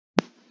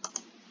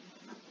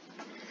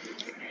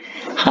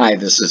Hi,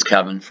 this is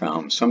Kevin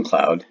from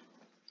SwimCloud.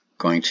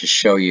 Going to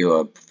show you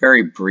a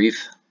very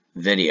brief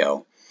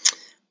video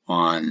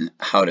on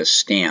how to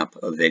stamp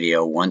a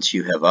video once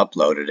you have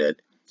uploaded it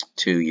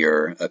to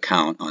your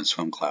account on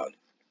SwimCloud.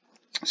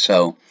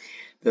 So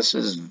this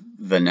is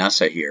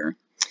Vanessa here,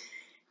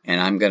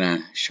 and I'm going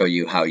to show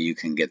you how you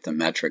can get the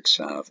metrics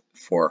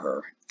for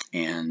her.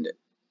 And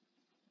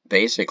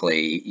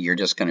basically, you're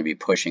just going to be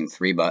pushing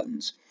 3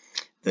 buttons.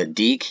 The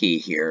D key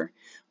here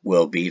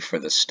will be for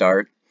the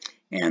start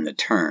and the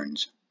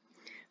turns.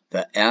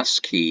 The S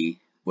key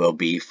will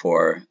be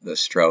for the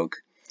stroke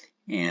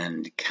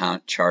and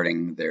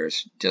charting their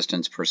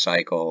distance per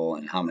cycle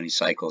and how many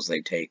cycles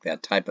they take,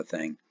 that type of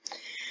thing.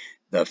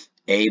 The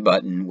A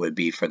button would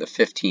be for the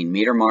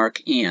 15-meter mark,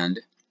 and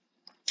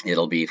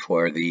it'll be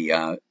for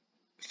the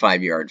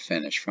 5-yard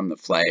finish from the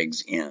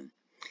flags in.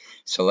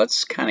 So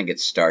let's kind of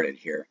get started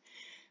here.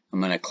 I'm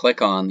going to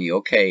click on the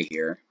OK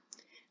here.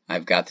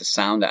 I've got the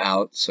sound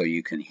out so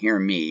you can hear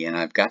me, and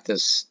I've got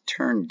this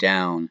turned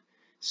down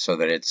so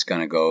that it's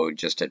going to go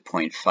just at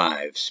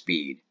 0.5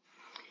 speed.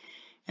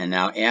 And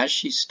now as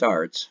she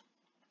starts,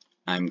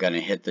 I'm going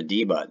to hit the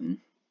D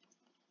button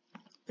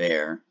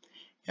there.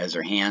 As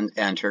her hand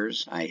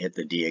enters, I hit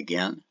the D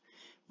again.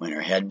 When her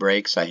head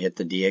brakes, I hit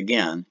the D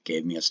again.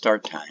 Gave me a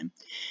start time.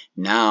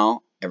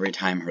 Now, every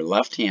time her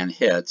left hand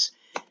hits,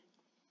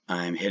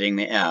 I'm hitting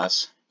the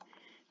S.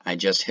 I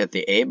just hit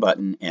the A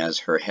button as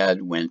her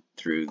head went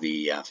through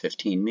the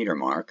 15-meter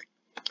mark.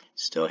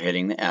 Still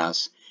hitting the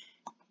S.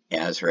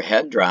 As her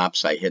head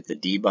drops, I hit the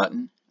D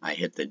button. I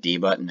hit the D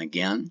button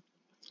again.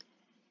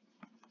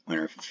 When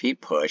her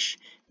feet push,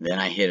 then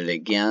I hit it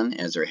again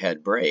as her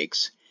head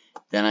brakes.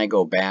 Then I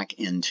go back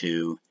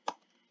into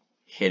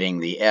hitting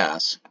the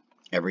S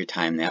every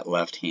time that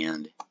left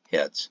hand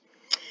hits.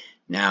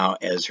 Now,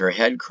 as her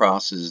head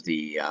crosses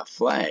the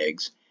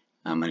flags,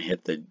 I'm going to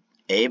hit the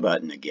A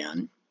button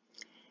again.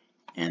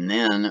 And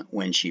then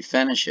when she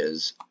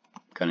finishes,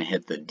 I'm going to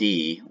hit the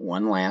D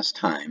one last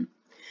time.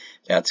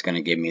 That's going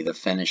to give me the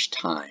finish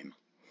time.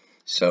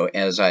 So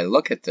as I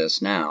look at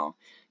this now,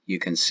 you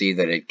can see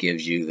that it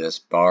gives you this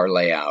bar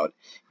layout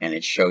and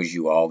it shows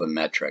you all the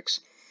metrics.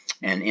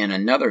 And in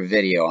another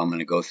video, I'm going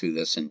to go through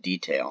this in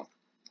detail.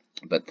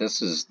 But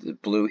this is the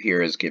blue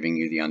here is giving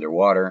you the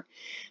underwater,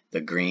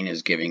 the green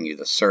is giving you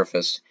the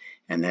surface,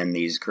 and then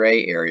these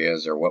gray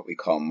areas are what we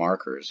call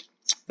markers.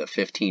 The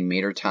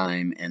 15-meter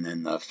time and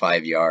then the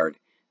 5-yard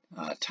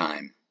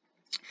time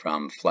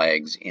from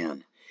flags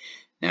in.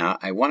 Now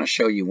I want to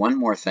show you one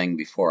more thing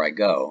before I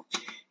go,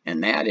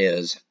 and that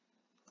is,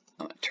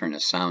 I'm going to turn the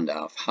sound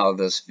off, how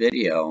this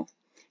video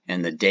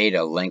and the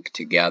data link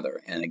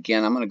together. And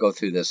again, I'm going to go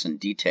through this in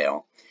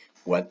detail,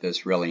 what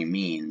this really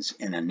means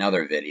in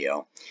another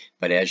video.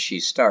 But as she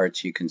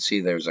starts, you can see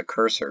there's a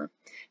cursor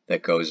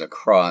that goes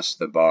across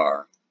the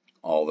bar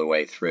all the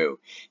way through.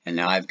 And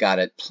now I've got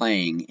it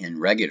playing in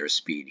regular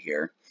speed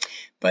here.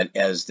 But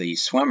as the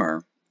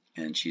swimmer,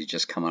 and she's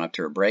just coming up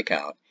to her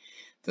breakout,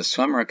 the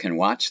swimmer can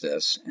watch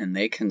this and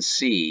they can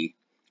see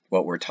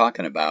what we're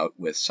talking about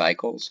with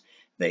cycles.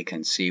 They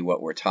can see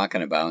what we're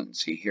talking about, and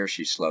see here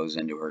she slows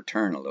into her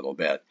turn a little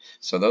bit.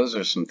 So those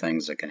are some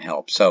things that can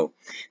help. So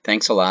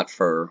thanks a lot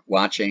for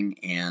watching,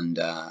 and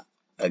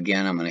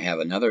again, I'm going to have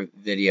another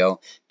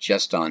video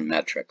just on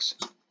metrics.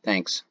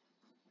 Thanks.